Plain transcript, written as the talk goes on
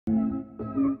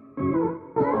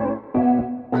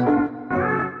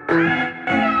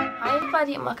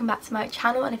everybody and welcome back to my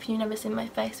channel, and if you've never seen my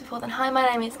face before then hi, my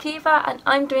name is Kiva and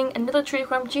I'm doing another True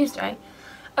Crime Tuesday.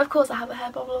 Of course I have a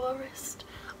hair bubble on my wrist.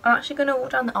 I'm actually going to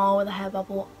walk down the aisle with a hair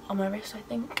bubble on my wrist, I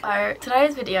think. So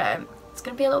today's video, it's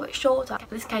going to be a little bit shorter.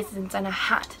 This case is insane, I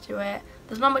had to do it.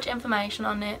 There's not much information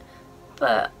on it,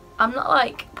 but I'm not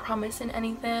like promising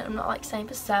anything, I'm not like saying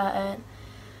for certain.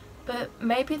 But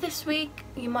maybe this week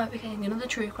you might be getting another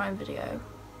true crime video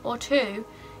or two.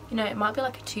 You know, it might be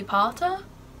like a two-parter.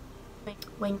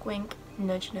 Wink wink,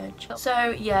 nudge nudge.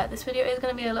 So yeah, this video is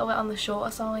going to be a little bit on the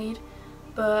shorter side,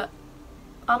 but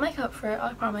I'll make up for it,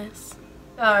 I promise.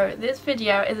 So this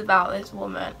video is about this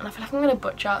woman, and I feel like I'm going to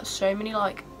butcher out so many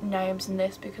like names in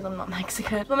this because I'm not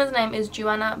Mexican. This woman's name is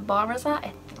Juana Barraza,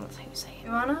 I think that's how you say it.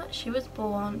 Juana, she was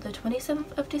born the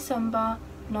 27th of December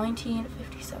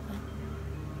 1957.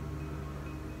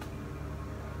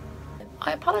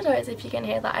 I apologise if you can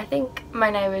hear that. I think my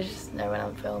neighbours just know when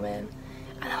I'm filming.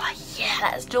 And they're like, yeah,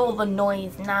 let's do all the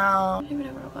noise now. I don't even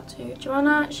know where I got to.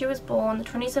 Juana, she was born the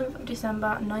 27th of December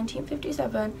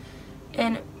 1957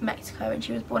 in Mexico. And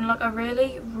she was born in like a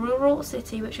really rural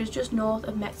city, which was just north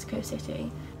of Mexico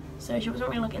City. So she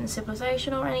wasn't really like in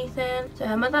civilization or anything. So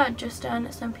her mother,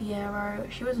 Justin San Piero,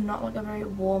 she was not like a very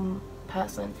warm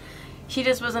person. She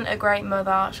just wasn't a great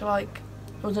mother. She like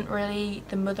wasn't really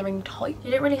the mothering type. She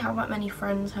didn't really have that many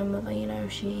friends, her mother, you know,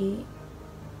 she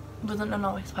wasn't a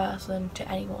nice person to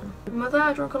anyone. Her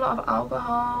mother drank a lot of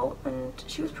alcohol and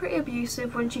she was pretty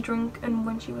abusive when she drank and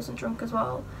when she wasn't drunk as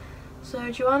well.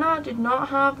 So Juana did not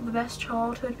have the best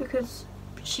childhood because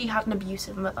she had an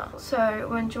abusive mother. So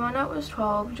when Juana was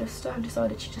 12, Justin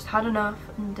decided she just had enough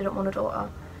and didn't want a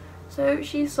daughter. So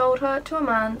she sold her to a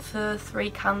man for 3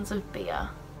 cans of beer.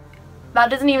 That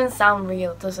doesn't even sound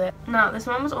real, does it? Now, this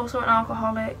man was also an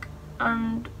alcoholic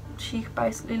and she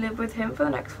basically lived with him for the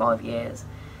next 5 years.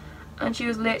 And she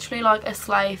was literally like a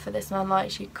slave for this man.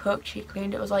 Like, she cooked, she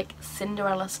cleaned. It was like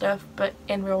Cinderella stuff, but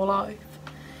in real life.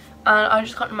 And I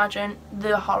just can't imagine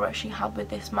the horror she had with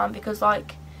this man because,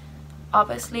 like,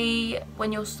 obviously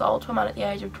when you're sold to a man at the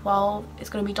age of 12,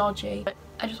 it's going to be dodgy. But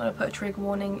I just want to put a trigger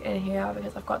warning in here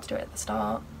because I've got to do it at the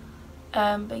start.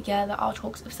 But yeah, there are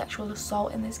talks of sexual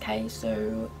assault in this case,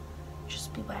 so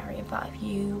just be wary of that. If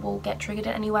you will get triggered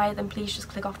in any way, then please just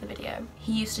click off the video.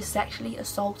 He used to sexually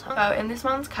assault her. So in this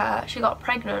man's care, she got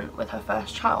pregnant with her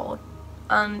first child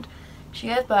and she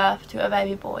gave birth to a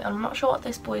baby boy. I'm not sure what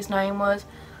this boy's name was,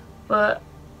 but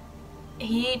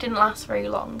he didn't last very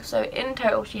long. So in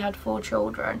total she had 4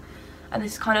 children, and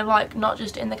this is kind of like not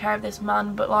just in the care of this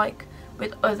man but like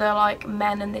with other like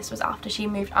men, and this was after she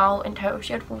moved out. In total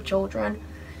she had 4 children,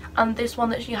 and this one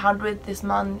that she had with this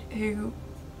man who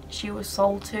she was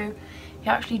sold to, he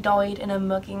actually died in a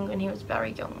mugging when he was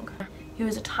very young. He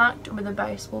was attacked with a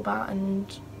baseball bat and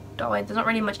died. There's not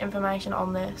really much information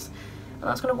on this, and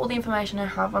that's kind of all the information I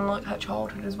have on like her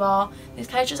childhood as well. This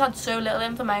case just had so little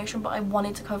information, but I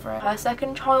wanted to cover it. Her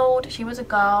second child, she was a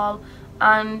girl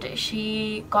and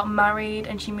she got married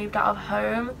and she moved out of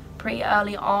home pretty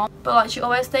early on, but like she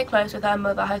always stayed close with her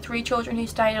mother. Her 3 children who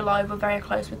stayed alive were very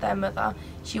close with their mother.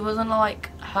 She wasn't like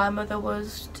her mother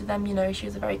was to them, you know, she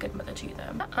was a very good mother to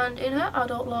them. And in her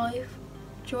adult life,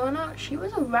 Juana, she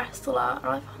was a wrestler, and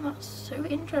I found that so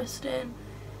interesting.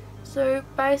 So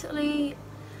basically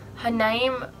her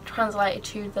name translated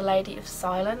to the Lady of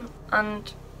Silence,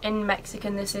 and in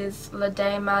Mexican this is La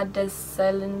Dama de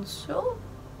Silencio.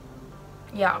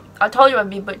 Yeah, I told you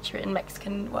I'd be butchering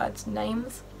Mexican words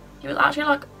names. She was actually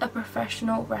like a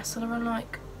professional wrestler, and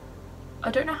like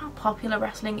I don't know how popular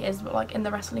wrestling is, but like in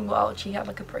the wrestling world she had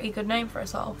like a pretty good name for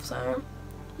herself, so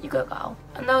you go girl.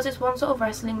 And there was this one sort of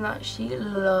wrestling that she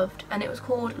loved, and it was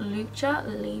called Lucha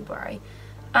Libre.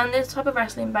 And this type of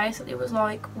wrestling basically was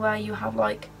like where you have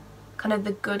like kind of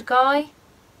the good guy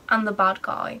and the bad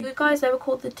guy. The good guys, they were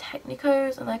called the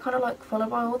Technicos, and they kind of like follow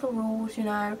by all the rules, you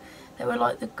know. They were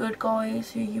like the good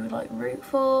guys who you would like root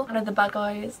for. And the bad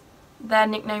guys, their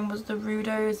nickname was the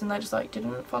Rudos, and they just like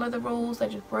didn't follow the rules, they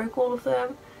just broke all of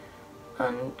them.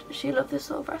 And she loved this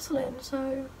sort of wrestling,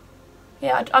 so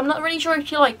yeah, I'm not really sure if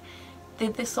she like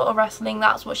did this sort of wrestling,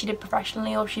 that's what she did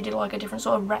professionally, or if she did like a different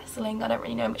sort of wrestling. I don't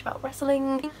really know much about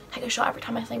wrestling. Take a shot every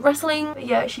time I say wrestling. But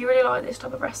yeah, she really liked this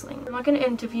type of wrestling. And like in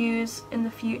interviews in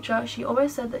the future, she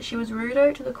always said that she was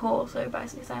rudo to the core, so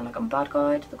basically saying like I'm a bad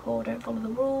guy to the core, don't follow the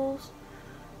rules.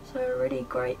 So a really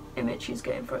great image she's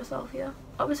getting for herself here.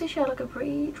 Obviously she had like a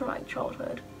pretty traumatic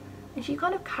childhood, and she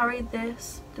kind of carried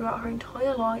this throughout her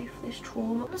entire life, this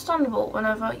trauma. Understandable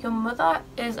whenever your mother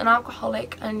is an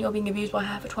alcoholic and you're being abused by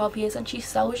her for 12 years and she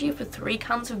sells you for 3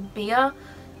 cans of beer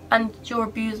and you're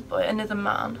abused by another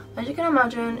man. As you can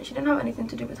imagine, she didn't have anything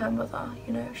to do with her mother,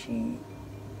 you know, she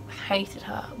hated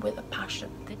her with a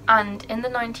passion. And in the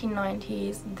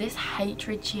 1990s, this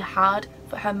hatred she had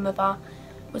for her mother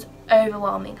was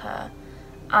overwhelming her,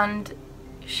 and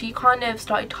she kind of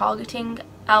started targeting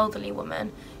elderly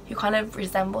women who kind of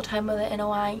resembled her mother in a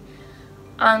way.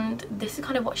 And this is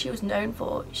kind of what she was known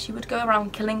for. She would go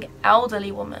around killing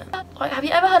elderly women. Like, have you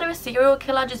ever heard of a serial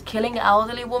killer just killing an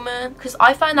elderly woman? Because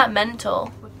I find that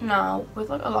mental. Now, with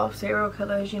like a lot of serial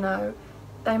killers, you know,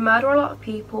 they murder a lot of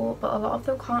people, but a lot of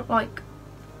them can't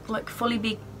like fully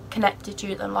be connected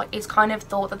to them. Like, it's kind of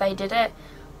thought that they did it,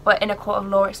 but in a court of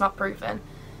law it's not proven.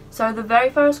 So the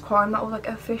very first crime that was like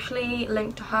officially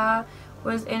linked to her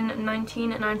was in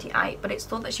 1998, but it's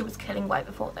thought that she was killing way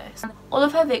before this. And all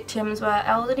of her victims were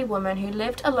elderly women who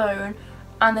lived alone,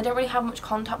 and they didn't really have much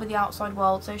contact with the outside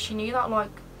world, so she knew that like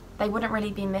they wouldn't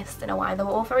really be missed in a way. They were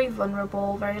all very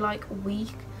vulnerable, very like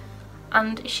weak,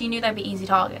 and she knew they'd be easy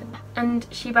targets. And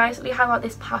she basically had like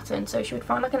this pattern, so she would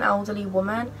find like an elderly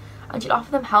woman and she'd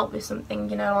offer them help with something,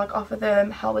 you know, like offer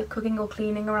them help with cooking or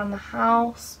cleaning around the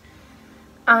house.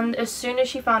 And as soon as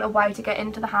she found a way to get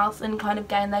into the house and kind of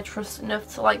gain their trust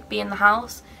enough to like be in the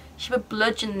house, she would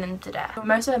bludgeon them to death.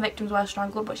 Most of her victims were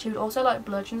strangled, but she would also like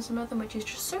bludgeon some of them, which is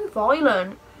just so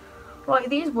violent. Like,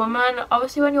 these women,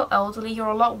 obviously when you're elderly, you're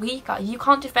a lot weaker, you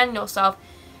can't defend yourself.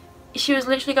 She was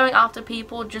literally going after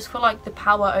people just for like the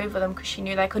power over them, because she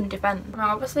knew they couldn't defend them. Now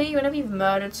obviously whenever you've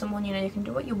murdered someone, you know, you can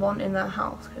do what you want in their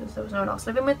house because there was no one else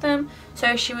living with them.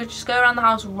 So she would just go around the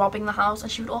house robbing the house,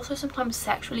 and she would also sometimes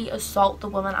sexually assault the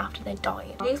woman after they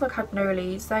died. Police like had no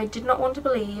leads. They did not want to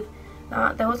believe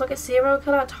that there was like a serial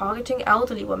killer targeting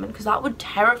elderly women, because that would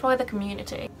terrify the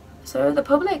community. So the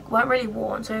public weren't really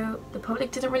warned, so the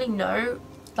public didn't really know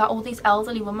that all these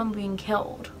elderly women were being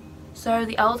killed. So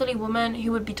the elderly woman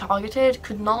who would be targeted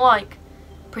could not like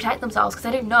protect themselves because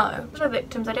they didn't know. The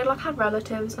victims, they did like have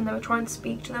relatives and they would try and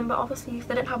speak to them, but obviously if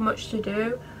they didn't have much to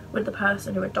do with the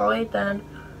person who had died, then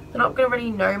they're not going to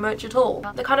really know much at all.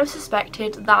 They kind of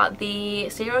suspected that the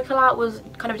serial killer was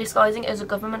kind of disguising as a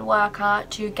government worker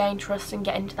to gain trust and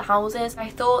get into the houses. I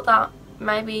thought that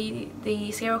maybe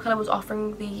the serial killer was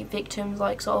offering the victims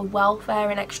like sort of welfare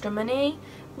and extra money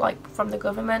like from the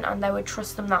government, and they would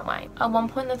trust them that way. At one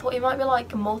point they thought it might be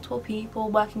like multiple people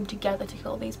working together to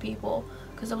kill these people,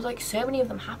 because there was like so many of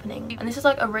them happening. And this is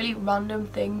like a really random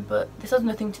thing, but this has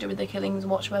nothing to do with the killings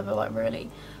whatsoever, like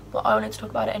really, but I wanted to talk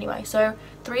about it anyway. So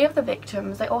 3 of the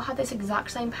victims, they all had this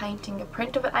exact same painting, a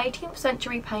print of an 18th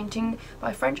century painting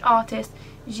by French artist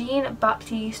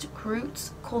Jean-Baptiste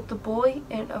Creutz called The Boy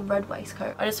in a Red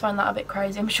Waistcoat. I just find that a bit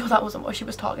crazy. I'm sure that wasn't what she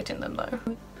was targeting them though.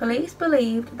 Police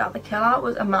believed that the killer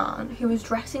was a man who was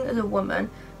dressing as a woman,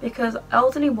 because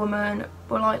elderly women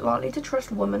were like likely to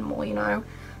trust women more, you know.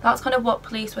 That's kind of what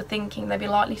police were thinking. They'd be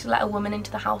likely to let a woman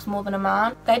into the house more than a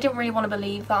man. They didn't really want to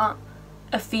believe that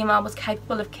a female was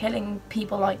capable of killing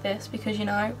people like this, because, you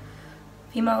know,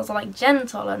 females are like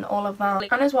gentle and all of that.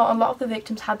 And as well, a lot of the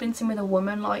victims had been seen with a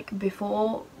woman like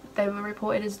before they were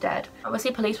reported as dead.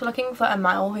 Obviously police were looking for a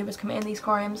male who was committing these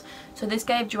crimes, so this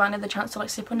gave Juana the chance to like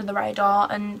slip under the radar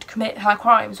and commit her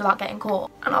crimes without getting caught.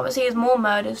 And obviously as more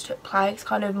murders took place,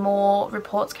 kind of more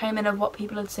reports came in of what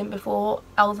people had seen before.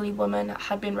 Elderly women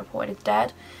had been reported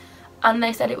dead, and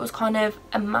they said it was kind of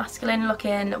a masculine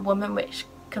looking woman, which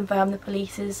confirmed the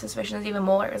police's suspicions even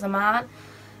more. It was a man,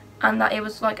 and that it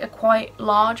was like a quite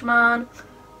large man,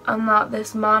 and that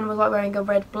this man was like wearing a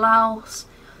red blouse,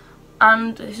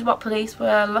 and this is what police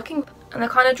were looking for. And they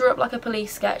kind of drew up like a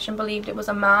police sketch and believed it was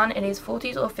a man in his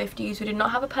 40s or 50s who did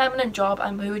not have a permanent job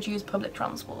and who would use public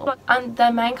transport. And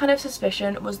their main kind of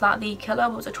suspicion was that the killer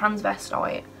was a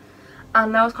transvestite,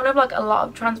 and there was kind of like a lot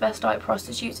of transvestite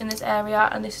prostitutes in this area,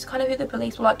 and this is kind of who the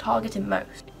police were like targeting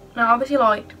most. Now obviously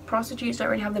like prostitutes don't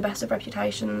really have the best of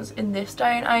reputations in this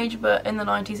day and age, but in the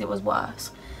 90s it was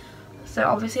worse. So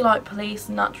obviously like police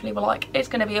naturally were like, it's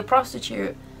going to be a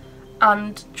prostitute.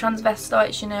 And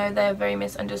transvestites, you know, they're very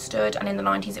misunderstood, and in the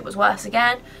 90s it was worse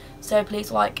again. So police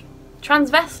were like,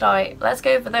 transvestite, let's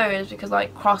go for those, because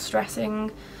like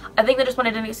cross-dressing, I think they just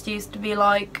wanted an excuse to be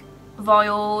like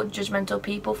vile, judgmental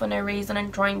people for no reason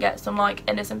and try and get some like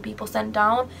innocent people sent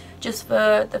down just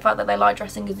for the fact that they like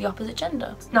dressing as the opposite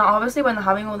gender. Now obviously when they're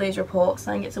having all these reports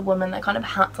saying it's a woman, they kind of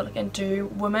had to look into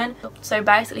women. So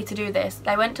basically to do this,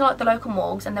 they went to like the local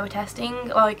morgues and they were testing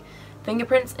like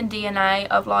fingerprints and DNA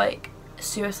of like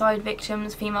suicide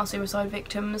victims, female suicide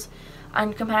victims,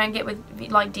 and comparing it with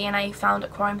like DNA found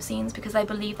at crime scenes, because they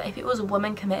believed that if it was a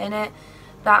woman committing it,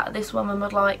 that this woman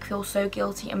would like feel so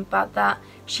guilty and bad that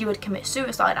she would commit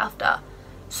suicide after.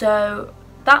 So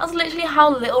that was literally how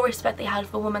little respect they had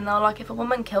for women. They were like, if a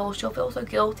woman kills, she'll feel so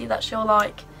guilty that she'll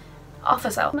like off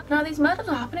herself. Now these murders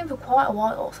are happening for quite a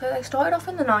while, so they started off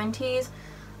in the 90s,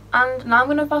 and now I'm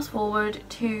going to fast forward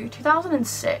to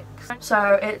 2006.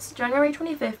 So it's January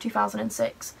 25th,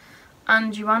 2006,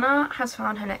 and Juana has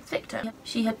found her next victim.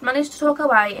 She had managed to talk her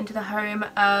way into the home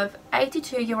of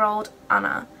 82-year-old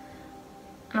Ana.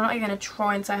 And I'm not even going to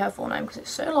try and say her full name because it's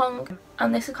so long.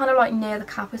 And this is kind of like near the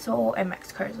capital in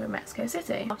Mexico, so Mexico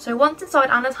City. So once inside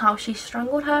Ana's house, she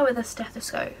strangled her with a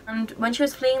stethoscope. And when she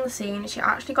was fleeing the scene, she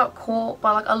actually got caught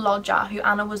by like a lodger who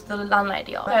Ana was the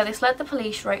landlady of. So this led the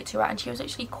police straight to her, and she was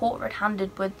actually caught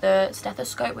red-handed with the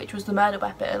stethoscope, which was the murder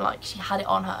weapon. Like, she had it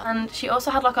on her. And she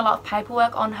also had like a lot of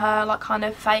paperwork on her, like kind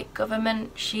of fake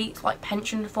government sheets, like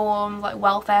pension forms, like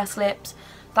welfare slips,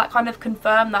 that kind of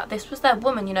confirmed that this was their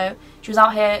woman, you know. She was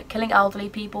out here killing elderly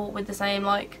people with the same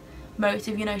like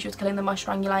motive, you know, she was killing them by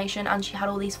strangulation, and she had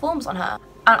all these forms on her.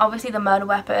 And obviously the murder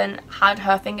weapon had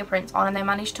her fingerprints on, and they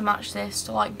managed to match this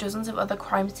to like dozens of other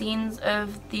crime scenes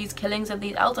of these killings of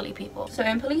these elderly people. So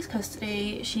in police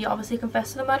custody, she obviously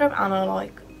confessed to the murder of Ana,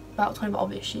 like that was kind of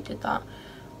obvious she did that.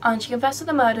 And she confessed to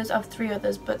the murders of 3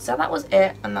 others, but said that was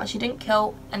it and that she didn't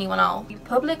kill anyone else. The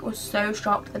public was so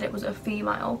shocked that it was a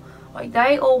female. Like,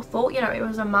 they all thought, you know, it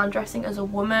was a man dressing as a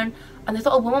woman, and they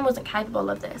thought a woman wasn't capable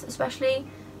of this. Especially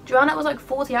Juana was like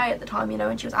 48 at the time, you know,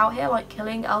 and she was out here like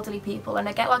killing elderly people. And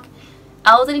I get like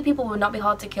elderly people would not be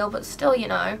hard to kill, but still, you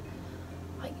know,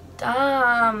 like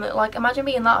damn, like imagine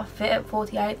being that fit at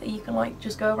 48 that you can like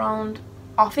just go around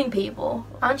offing people.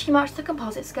 And she matched the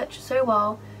composite sketch so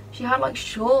well. She had like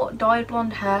short dyed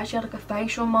blonde hair, she had like a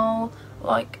facial mole,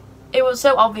 like it was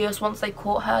so obvious once they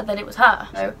caught her that it was her.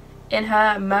 So in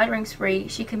her murdering spree,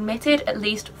 she committed at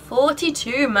least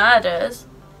 42 murders,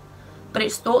 but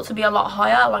it's thought to be a lot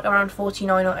higher, like around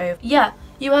 49 or over. Yeah,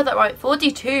 you heard that right,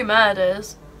 42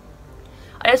 murders.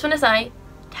 I just want to say,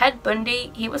 Ted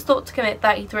Bundy, he was thought to commit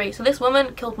 33, so this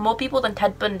woman killed more people than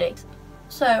Ted Bundy.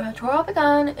 So her trial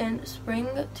began in spring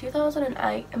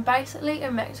 2008, and basically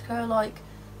in Mexico, like,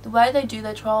 the way they do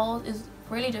their trials is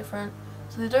really different.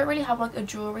 So they don't really have like a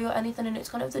jury or anything, and it's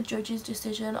kind of the judge's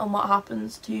decision on what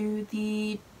happens to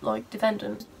the like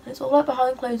defendant. It's all like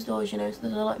behind closed doors, you know, so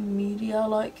there's no like media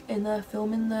like in there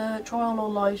filming the trial or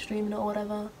live streaming it or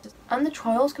whatever. And the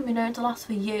trials can be known to last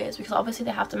for years because obviously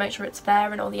they have to make sure it's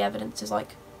fair and all the evidence is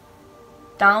like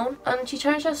down. And she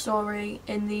changed her story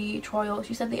in the trial.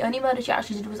 She said the only murder she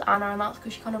actually did was Ana, and that's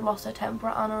because she kind of lost her temper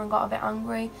at Ana and got a bit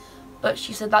angry. But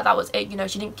she said that that was it, you know,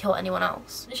 she didn't kill anyone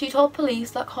else. She told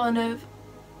police that kind of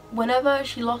whenever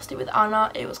she lost it with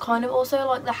Ana, it was kind of also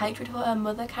like the hatred for her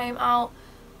mother came out,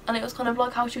 and it was kind of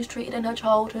like how she was treated in her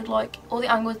childhood, like all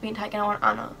the anger was being taken out on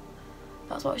Ana.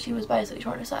 That's what she was basically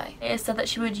trying to say. It is said that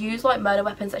she would use like murder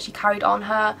weapons that she carried on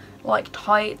her, like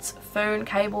tights, phone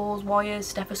cables, wires,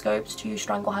 stethoscopes, to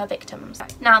strangle her victims.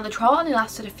 Now the trial only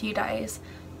lasted a few days,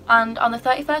 and on the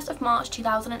 31st of March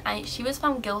 2008 she was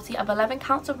found guilty of 11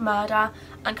 counts of murder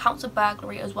and counts of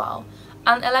burglary as well.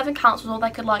 And 11 counts was all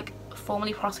they could like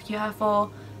formally prosecute her for,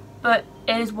 but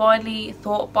it is widely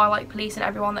thought by like police and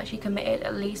everyone that she committed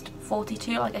at least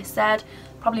 42, like I said,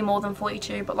 probably more than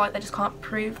 42, but like they just can't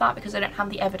prove that because they don't have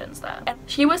the evidence there.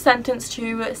 She was sentenced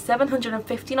to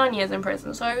 759 years in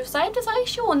prison, so safe to say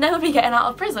she will never be getting out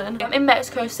of prison. In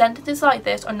Mexico, sentences like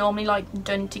this are normally like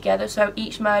done together, so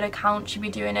each murder count should be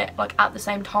doing it like at the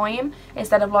same time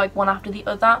instead of like one after the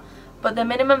other, but the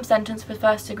minimum sentence for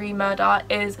first degree murder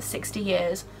is 60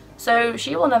 years. So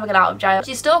she will never get out of jail.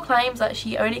 She still claims that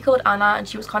she only killed Ana and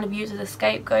she was kind of used as a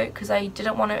scapegoat because they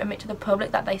didn't want to admit to the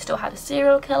public that they still had a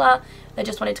serial killer. They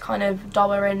just wanted to kind of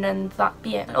doll her in and that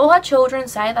be it. And all her children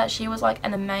say that she was like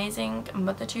an amazing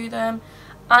mother to them.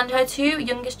 And her 2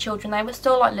 youngest children, they were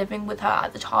still like living with her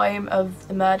at the time of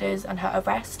the murders and her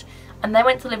arrest. And they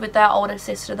went to live with their older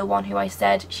sister, the one who I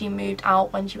said she moved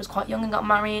out when she was quite young and got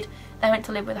married. They went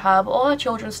to live with her, but all her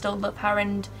children still love her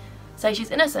and say she's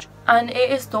innocent. And it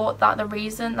is thought that the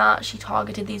reason that she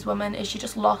targeted these women is she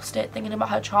just lost it thinking about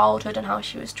her childhood and how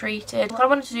she was treated. I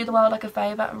wanted to do the world like a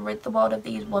favour and rid the world of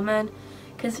these women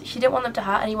because she didn't want them to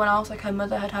hurt anyone else like her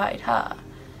mother had hurted her.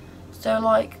 So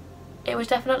like, it was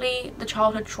definitely the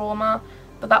childhood trauma,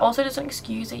 but that also doesn't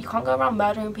excuse it. You can't go around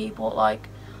murdering people. Like,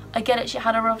 I get it, she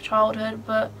had a rough childhood,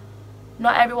 but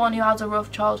not everyone who has a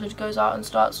rough childhood goes out and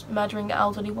starts murdering an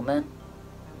elderly woman.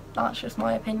 That's just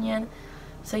my opinion.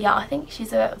 So yeah, I think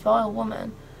she's a vile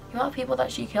woman. The amount of people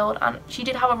that she killed, and she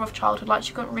did have a rough childhood, like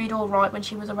she couldn't read or write when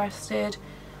she was arrested.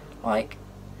 Like,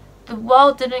 the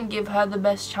world didn't give her the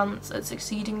best chance at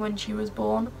succeeding when she was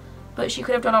born, but she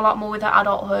could have done a lot more with her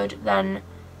adulthood than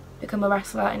become a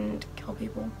wrestler and kill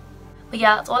people. But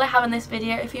yeah, that's all I have in this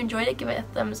video. If you enjoyed it, give it a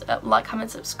thumbs up, like, comment,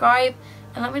 subscribe,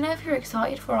 And let me know if you're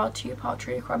excited for our 2-part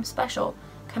true crime special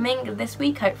coming this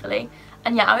week hopefully.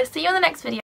 And yeah, I will see you in the next video.